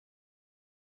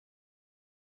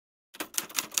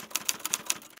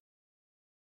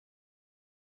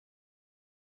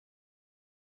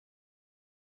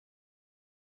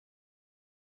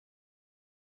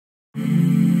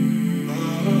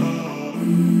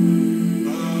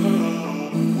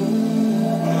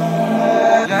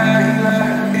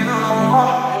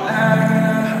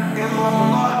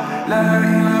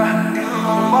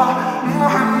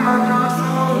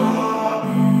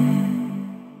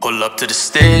to the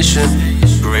station,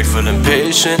 grateful and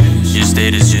patient. Your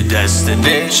state is your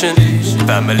destination.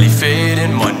 Family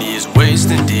fading, money is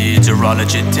wasting, deeds are all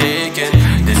that you're taking.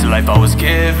 This life I was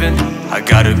given, I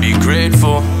gotta be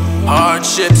grateful.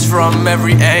 Hardships from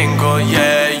every angle,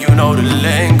 yeah, you know the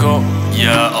lingo.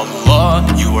 Yeah, Allah,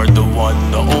 you are the one,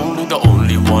 the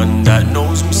only one that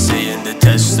knows me. Saying the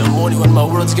testimony when my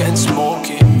world's getting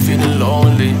smoky, feeling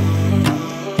lonely.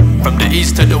 From the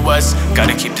east to the west,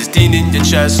 gotta keep this deen in your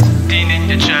chest. Deen in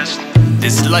your chest.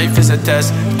 This life is a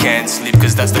test, can't sleep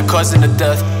cause that's the cousin of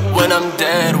death. When I'm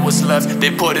dead, what's left?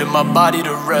 They put in my body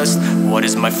to rest. What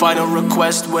is my final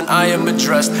request when I am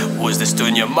addressed? Was this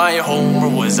dunya my home or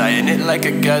was I in it like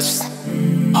a guest?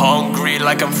 Hungry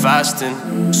like I'm fasting,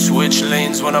 switch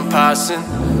lanes when I'm passing.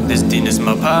 This deen is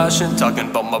my passion,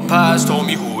 talking about my past.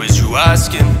 Homie, who is you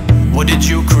asking? What did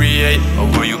you create, or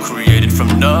were you created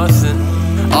from nothing?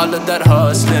 All of that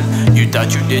hustling, you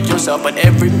thought you did yourself, but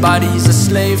everybody's a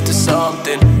slave to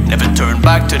something. Never turn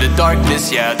back to the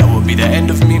darkness, yeah, that will be the end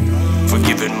of me.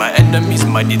 Forgiving my enemies,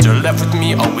 my deeds are left with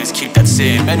me. Always keep that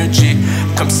same energy,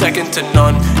 come second to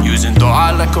none. Using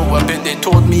dua like a weapon, they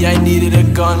told me I needed a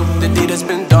gun. The deed has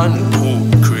been done.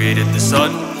 Who created the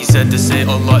sun? He said to say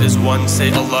Allah is one, say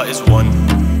Allah is one.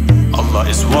 Allah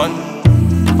is one,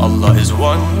 Allah is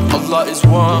one, Allah is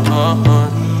one.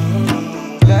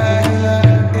 La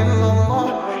ilaha illallah,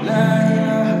 la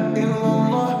ilaha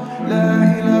illallah, la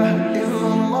ilaha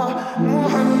illallah,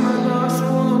 Muhammad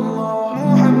Rasulullah,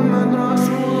 Muhammad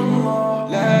Rasulullah.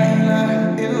 La ilaha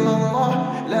illallah,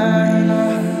 la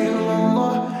ilaha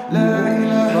illallah, la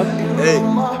ilaha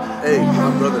illallah. Hey, my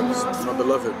brother, my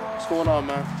beloved. What's going on,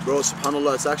 man? Bro,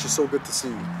 subhanAllah, it's actually so good to see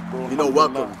you. Bro, you know,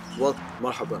 welcome,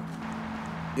 marhaba.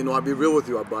 You know, I'll be real with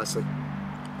you, Abbas. Like,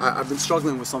 I've been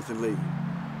struggling with something lately.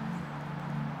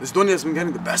 This dunya has been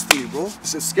getting the best of me, bro.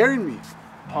 It's scaring me.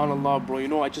 SubhanAllah, bro. You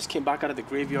know, I just came back out of the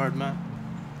graveyard, man.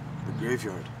 The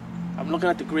graveyard? I'm looking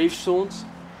at the gravestones.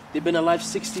 They've been alive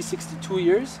 60, 62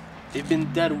 years. They've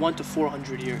been dead 1 to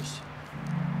 400 years.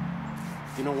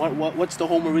 You know, what's the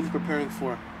home we're really preparing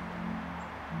for?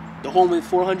 The home in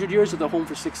 400 years or the home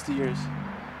for 60 years?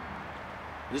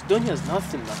 This dunya is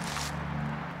nothing, man.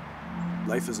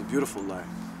 Life is a beautiful lie.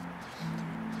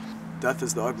 Death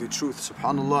is the ugly truth.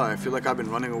 SubhanAllah, I feel like I've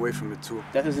been running away from it too.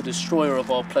 Death is the destroyer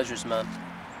of all pleasures, man.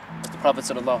 As the Prophet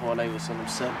ﷺ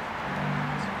said.